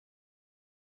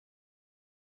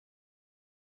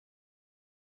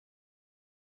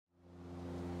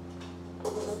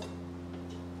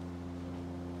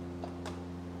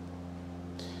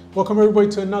Welcome everybody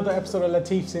to another episode of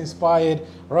Latifs Inspired.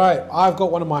 Right, I've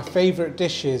got one of my favorite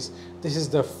dishes. This is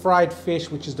the fried fish,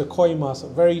 which is the koi mas, a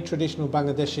very traditional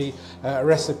Bangladeshi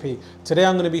recipe. Today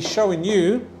I'm going to be showing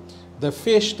you the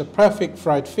fish, the perfect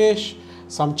fried fish,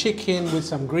 some chicken with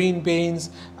some green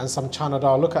beans and some Chana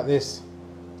Daal. Look at this,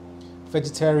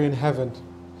 vegetarian heaven.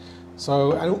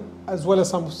 So, and as well as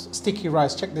some sticky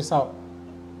rice. Check this out.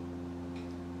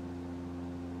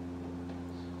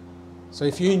 So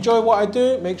if you enjoy what I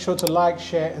do, make sure to like,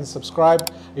 share and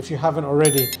subscribe if you haven't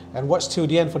already. And watch till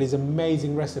the end for this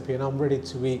amazing recipe, and I'm ready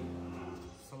to eat.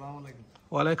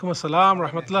 Wa alaikum assalam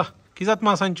rahmatullah. Kizat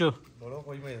ma sancho?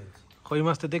 Koi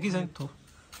mas te deki sancho.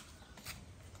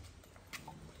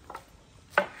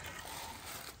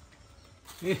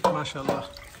 Mashallah.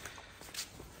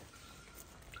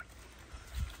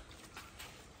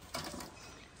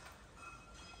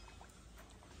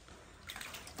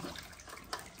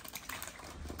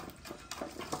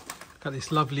 Got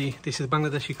this lovely, this is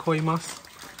Bangladeshi koi mas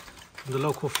from the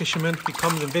local fisherman. He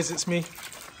comes and visits me.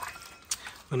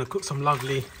 I'm gonna cook some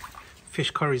lovely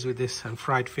fish curries with this and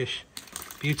fried fish.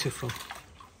 Beautiful.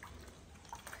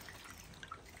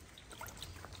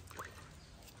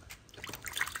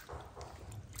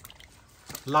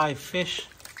 Live fish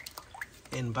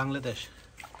in Bangladesh.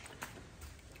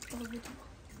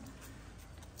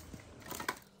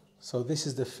 So this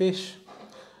is the fish.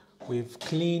 We've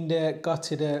cleaned it,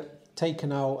 gutted it,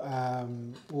 taken out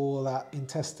all that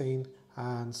intestine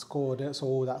and scored it, so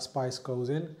all that spice goes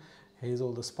in. Here's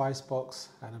all the spice box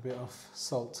and a bit of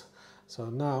salt. So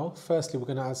now, firstly, we're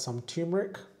going to add some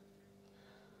turmeric.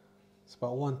 It's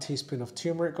about 1 teaspoon of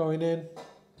turmeric going in.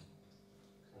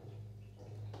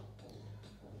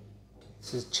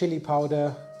 This is chili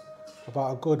powder,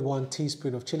 about a good 1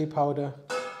 teaspoon of chili powder.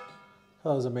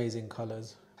 Those amazing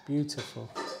colors, beautiful.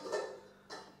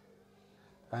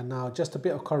 And now just a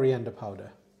bit of coriander powder.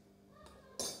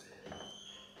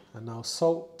 And now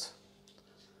salt.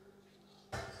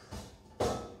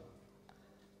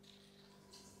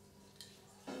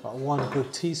 About 1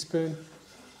 good teaspoon.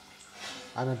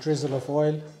 And a drizzle of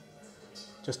oil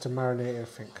just to marinate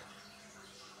everything.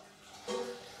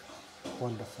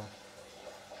 Wonderful.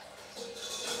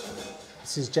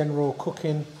 This is general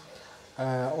cooking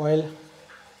oil.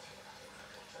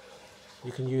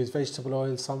 You can use vegetable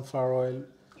oil, sunflower oil,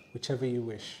 whichever you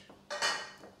wish.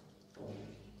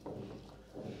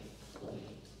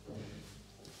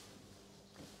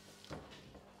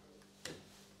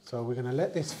 So we're going to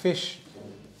let this fish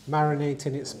marinate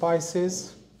in its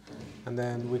spices, and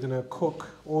then we're going to cook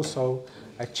also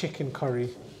a chicken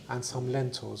curry and some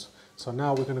lentils. So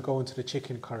now we're going to go into the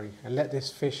chicken curry and let this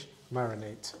fish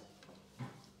marinate.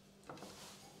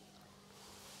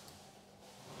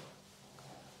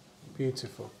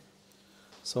 Beautiful.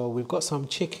 So we've got some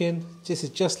chicken. This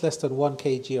is just less than 1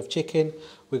 kg of chicken.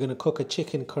 We're going to cook a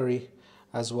chicken curry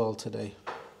as well today.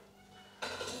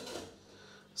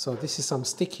 So this is some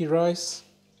sticky rice.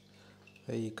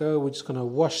 There you go. We're just going to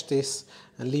wash this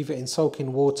and leave it in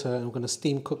soaking water, and we're going to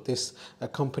steam cook this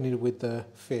accompanied with the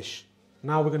fish.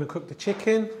 Now we're going to cook the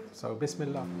chicken. So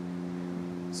bismillah.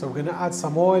 So we're going to add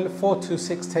some oil, 4 to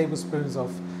 6 tablespoons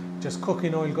of just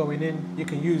cooking oil going in. You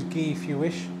can use ghee if you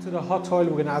wish. To the hot oil,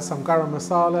 we're going to add some garam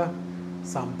masala,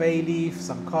 some bay leaf,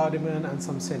 some cardamom and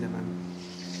some cinnamon.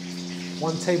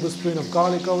 1 tablespoon of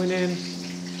garlic going in.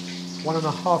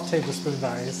 1.5 tablespoon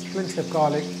that is. Plenty of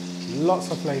garlic,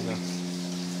 lots of flavour.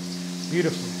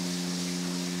 Beautiful.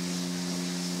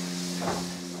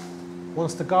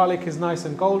 Once the garlic is nice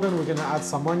and golden, we're going to add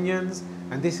some onions.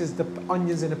 And this is the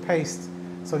onions in a paste.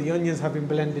 So the onions have been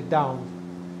blended down.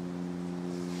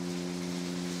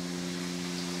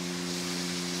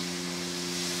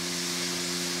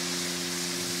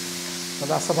 So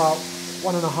that's about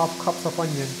 1.5 cups of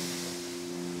onion.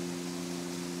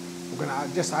 We're going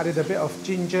to just added a bit of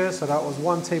ginger, so that was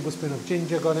 1 tablespoon of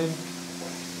ginger gone in.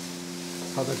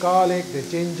 So the garlic, the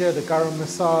ginger, the garam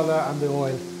masala and the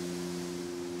oil.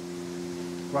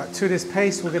 Right, to this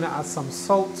paste we're going to add some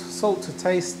salt, salt to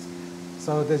taste.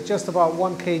 So there's just about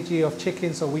 1 kg of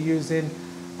chicken, so we're using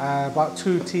about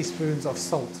 2 teaspoons of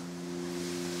salt.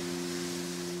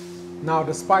 Now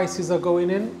the spices are going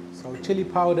in, so chili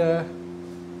powder.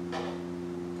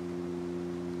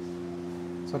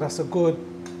 So that's a good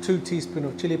 2 teaspoons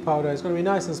of chili powder. It's going to be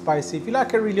nice and spicy. If you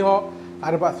like it really hot,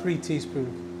 add about 3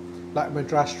 teaspoons, like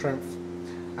Madras strength.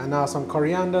 And now some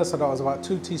coriander, so that was about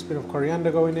 2 teaspoons of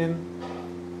coriander going in.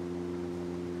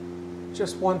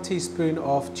 Just 1 teaspoon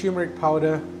of turmeric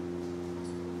powder.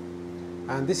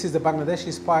 And this is the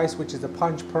Bangladeshi spice, which is the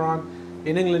Panch Paran.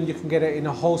 In England you can get it in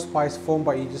a whole spice form,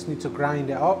 but you just need to grind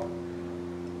it up.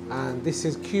 And this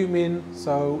is cumin,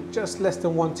 so just less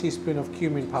than 1 teaspoon of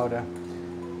cumin powder.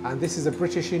 And this is a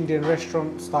British Indian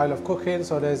restaurant style of cooking,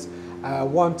 so there's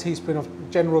 1 teaspoon of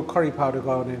general curry powder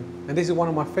going in. And this is one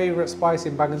of my favorite spices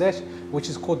in Bangladesh, which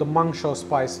is called the mangsho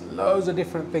spice. Loads of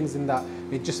different things in that.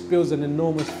 It just builds an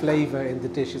enormous flavor in the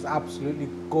dish. It's absolutely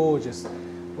gorgeous.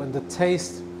 When the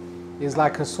taste is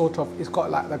like a sort of, it's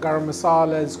got like the garam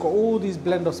masala, it's got all these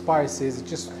blend of spices, it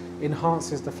just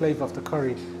enhances the flavor of the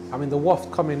curry. I mean, the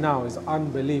waft coming now is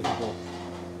unbelievable,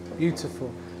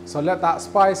 beautiful. So let that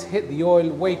spice hit the oil,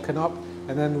 waken up,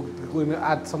 and then we're gonna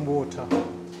add some water.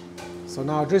 So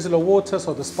now a drizzle of water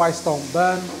so the spice don't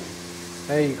burn.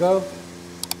 There you go.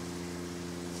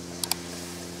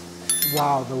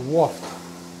 Wow, the waft,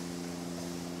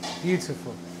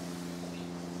 beautiful.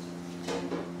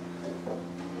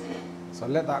 So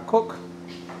let that cook,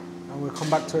 and we'll come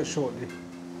back to it shortly.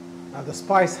 Now the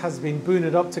spice has been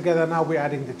booned up together, now we're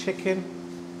adding the chicken.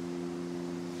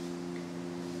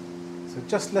 So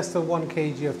just less than 1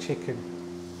 kg of chicken.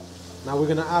 Now we're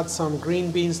gonna add some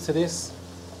green beans to this,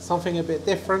 something a bit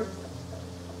different,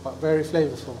 but very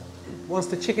flavorful. Once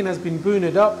the chicken has been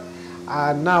booned up,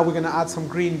 and now we're gonna add some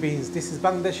green beans. This is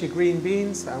Bangladeshi green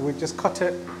beans, and we just cut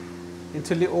it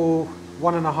into little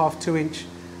 1.5 to 2 inch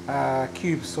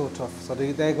cubes sort of. So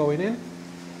they're going in.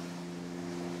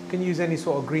 You can use any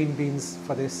sort of green beans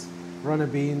for this, runner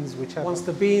beans, whichever. Once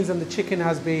the beans and the chicken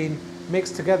has been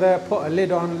mixed together, put a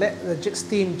lid on, let the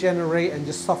steam generate and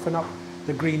just soften up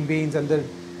the green beans, and the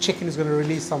chicken is going to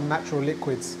release some natural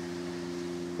liquids.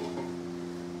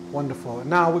 Wonderful.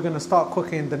 Now we're going to start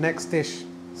cooking the next dish.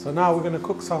 So now we're going to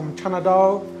cook some Chana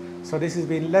Daal. So this has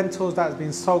been lentils that has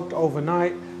been soaked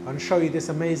overnight, and show you this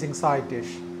amazing side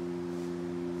dish.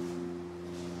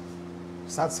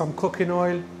 Just add some cooking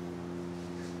oil.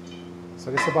 So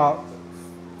this is about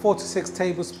 4 to 6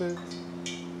 tablespoons.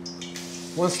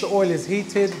 Once the oil is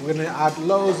heated, we're going to add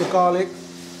loads of garlic.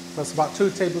 That's about 2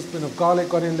 tablespoons of garlic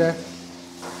gone in there.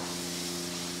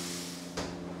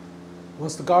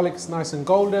 Once the garlic is nice and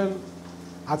golden,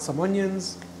 add some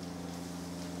onions.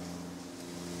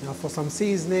 Now for some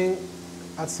seasoning,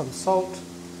 add some salt.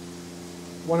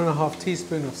 1.5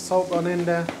 teaspoons of salt gone in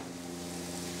there.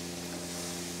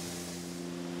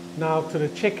 Now to the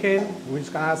chicken, we're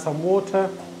just going to add some water.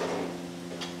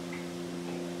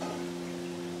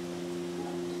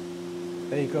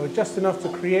 There you go, just enough to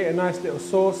create a nice little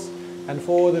sauce and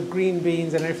for all the green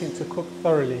beans and everything to cook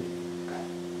thoroughly.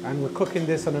 And we're cooking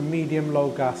this on a medium-low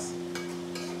gas.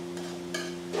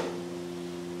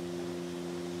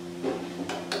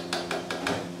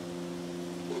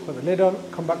 Put the lid on,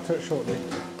 come back to it shortly.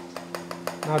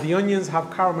 Now the onions have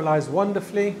caramelized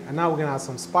wonderfully, and now we're going to add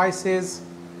some spices.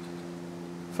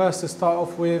 First, to start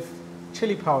off with,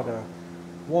 chili powder.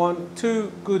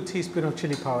 2 good teaspoons of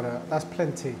chili powder, that's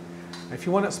plenty. If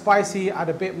you want it spicy, add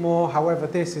a bit more, however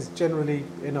this is generally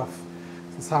enough.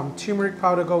 Some turmeric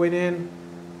powder going in,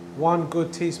 1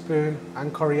 good teaspoon,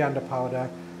 and coriander powder,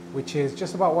 which is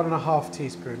just about 1.5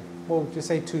 teaspoons. Well, just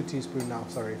say 2 teaspoons now,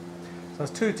 sorry. So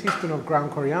that's 2 teaspoons of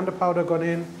ground coriander powder gone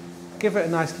in. Give it a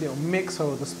nice little mix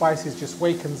so the spices just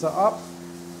wakens it up,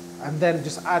 and then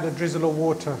just add a drizzle of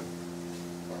water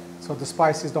so the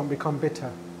spices don't become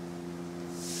bitter.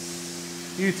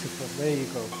 Beautiful, there you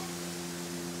go.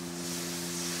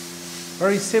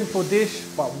 Very simple dish,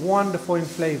 but wonderful in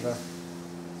flavor.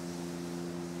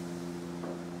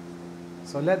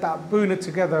 So let that boon it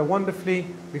together wonderfully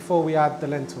before we add the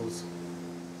lentils.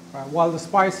 Right, while the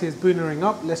spice is booning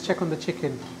up, let's check on the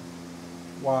chicken.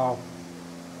 Wow.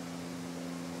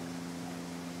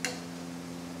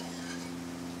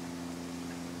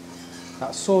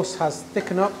 That sauce has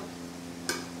thickened up.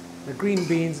 The green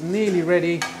beans nearly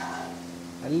ready.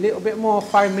 A little bit more,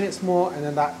 5 minutes more, and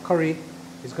then that curry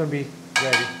is going to be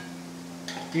ready.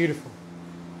 Beautiful.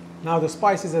 Now the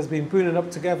spices has been booning up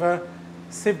together.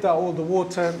 Sieved out all the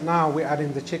water. Now we're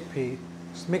adding the chickpea.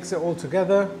 Just mix it all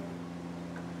together.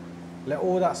 Let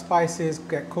all that spices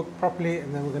get cooked properly,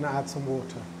 and then we're going to add some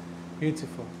water.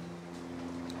 Beautiful.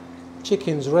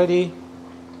 Chicken's ready.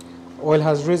 Oil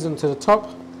has risen to the top,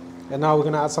 and now we're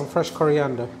going to add some fresh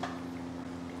coriander.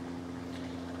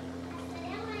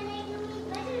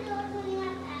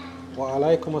 Wa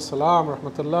alaikum assalam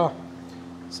rahmatullah.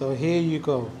 So here you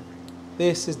go.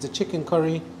 This is the chicken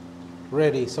curry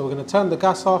ready. So we're going to turn the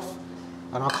gas off,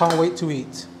 and I can't wait to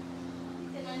eat.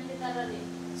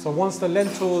 So once the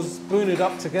lentils booned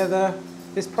up together,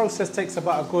 this process takes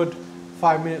about a good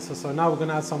 5 minutes or so. Now we're going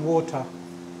to add some water.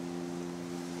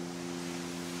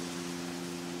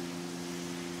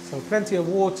 So plenty of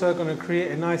water, going to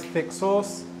create a nice thick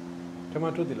sauce.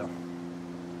 Tomato dila.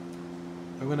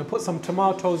 I'm going to put some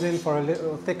tomatoes in for a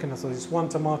little thickener, so just one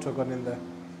tomato gone in there.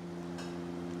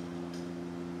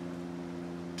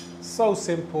 So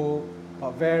simple,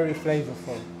 but very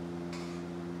flavorful.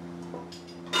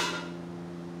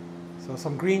 So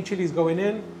some green chilies going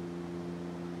in. And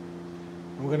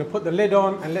we're going to put the lid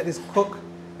on and let this cook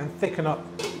and thicken up.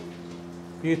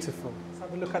 Beautiful. Let's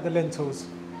have a look at the lentils.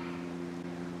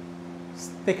 It's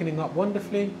thickening up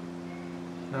wonderfully.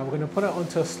 Now we're going to put it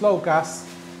onto a slow gas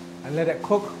and let it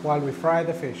cook while we fry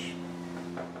the fish.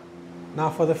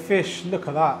 Now for the fish, look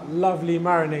at that, lovely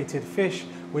marinated fish.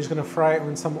 We're just going to fry it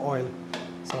in some oil.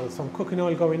 So some cooking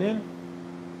oil going in.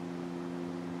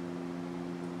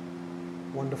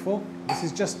 Wonderful. This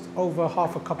is just over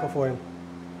half a cup of oil.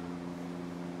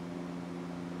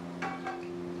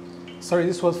 Sorry,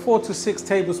 this was 4 to 6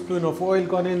 tablespoons of oil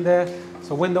gone in there.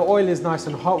 So when the oil is nice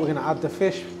and hot, we're going to add the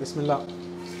fish. Bismillah.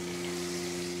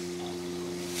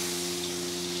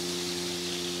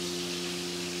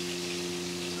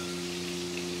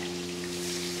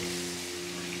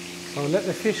 So let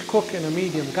the fish cook in a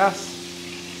medium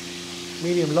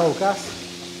low gas.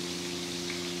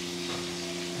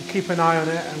 And keep an eye on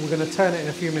it, and we're going to turn it in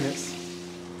a few minutes.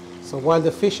 So while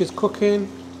the fish is cooking,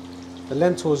 the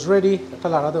lentil is ready. Look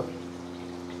at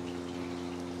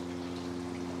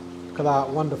that,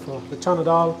 wonderful. The Chana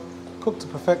Daal cooked to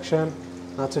perfection.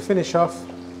 Now to finish off,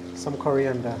 some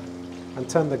coriander. And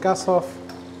turn the gas off.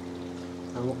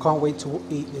 And we can't wait to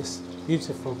eat this.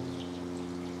 Beautiful.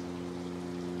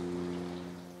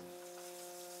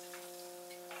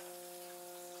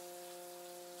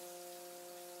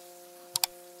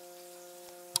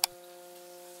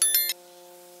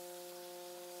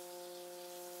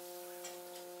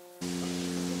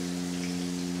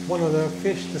 One of the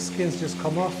fish, the skin's just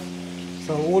come off.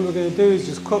 So all we're going to do is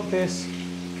just cook this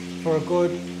for a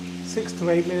good 6 to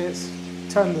 8 minutes,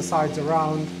 turn the sides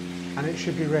around, and it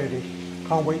should be ready.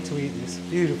 Can't wait to eat this.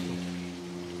 Beautiful.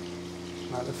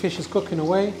 Right, the fish is cooking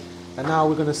away, and now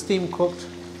we're going to steam cook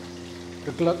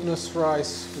the glutinous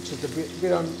rice, which is the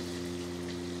bit on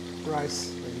rice.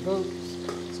 There you go.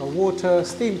 So water,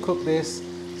 steam cook this.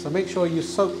 So make sure you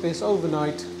soak this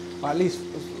overnight, or at least,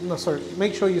 no, sorry,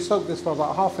 make sure you soak this for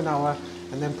about half an hour,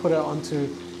 and then put it onto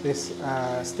this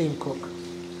steam cook.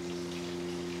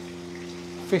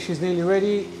 Fish is nearly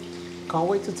ready. Can't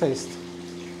wait to taste.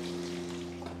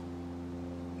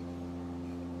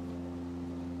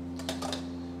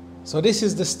 So this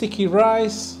is the sticky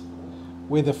rice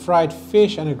with a fried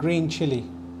fish and a green chili.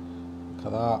 Look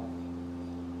at that.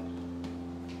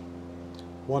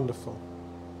 Wonderful.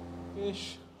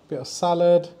 Fish, bit of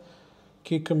salad,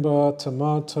 cucumber,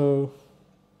 tomato,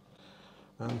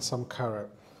 and some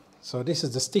carrot. So this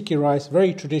is the sticky rice,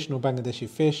 very traditional Bangladeshi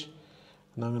fish.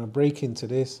 And I'm going to break into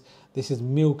this. This is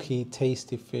milky,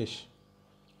 tasty fish.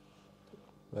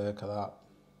 Look at that.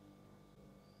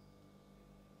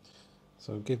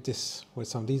 So give this with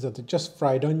some, these are just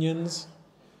fried onions.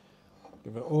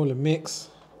 Give it all a mix.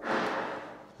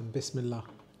 And Bismillah.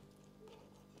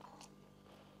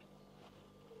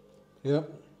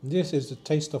 Yep, this is the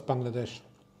taste of Bangladesh.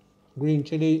 Green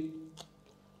chili.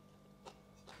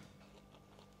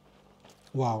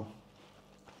 Wow.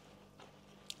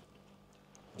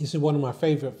 This is one of my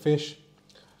favorite fish.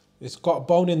 It's got a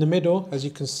bone in the middle, as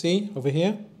you can see over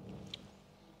here.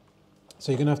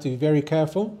 So you're gonna have to be very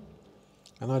careful.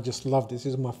 And I just love this.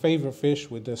 This is my favorite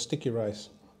fish with the sticky rice.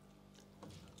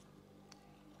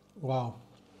 Wow.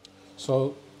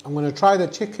 So I'm gonna try the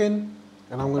chicken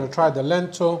and I'm gonna try the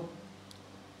lentil.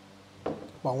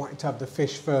 But I want you to have the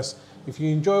fish first. If you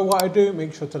enjoy what I do,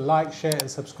 make sure to like, share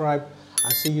and subscribe. I'll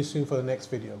see you soon for the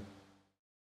next video.